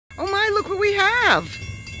look what we have.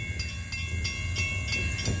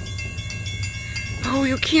 Oh,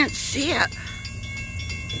 you can't see it.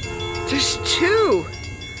 There's two.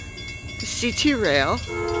 The CT rail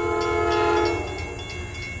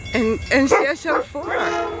and CSO-4.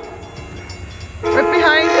 Right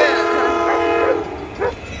behind it.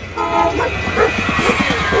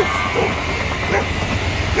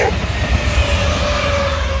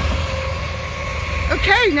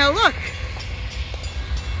 Okay, now look.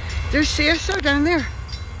 There's CSO down there.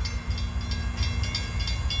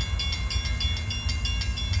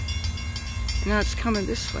 Now it's coming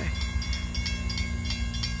this way.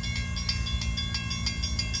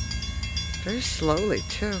 Very slowly,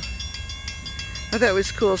 too. Oh, that was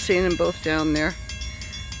cool seeing them both down there.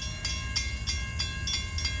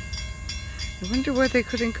 I wonder why they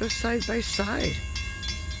couldn't go side by side.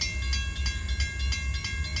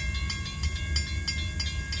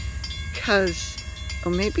 Because, oh,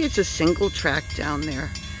 maybe it's a single track down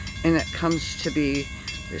there, and it comes to be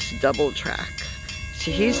this double track.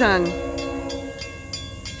 See, he's on,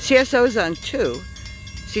 CSO's on 2.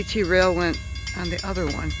 CT rail went on the other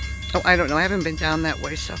one. Oh, I don't know. I haven't been down that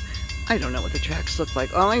way, so I don't know what the tracks look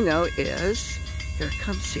like. All I know is, here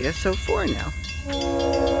comes CSO-4 now.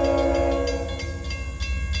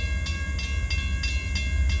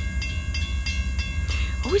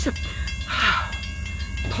 Always a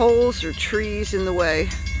poles or trees in the way.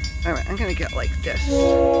 All right, I'm gonna get like this.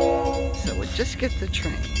 So we'll just get the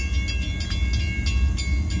train.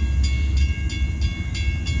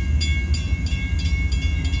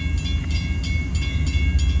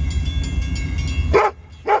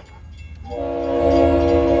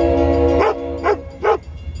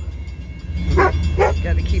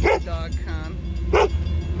 Gotta keep the dog calm.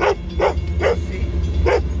 Let's see.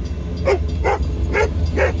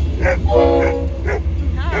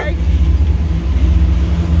 Hi.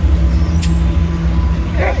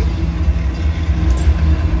 Okay.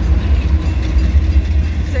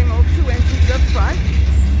 Same old 2 engines up front.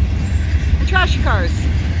 And trash cars.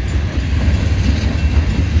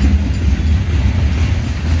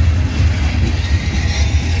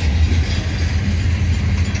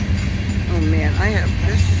 Oh man, I have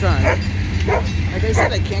this sun. Like I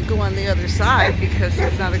said, I can't go on the other side because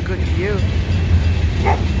there's not a good view.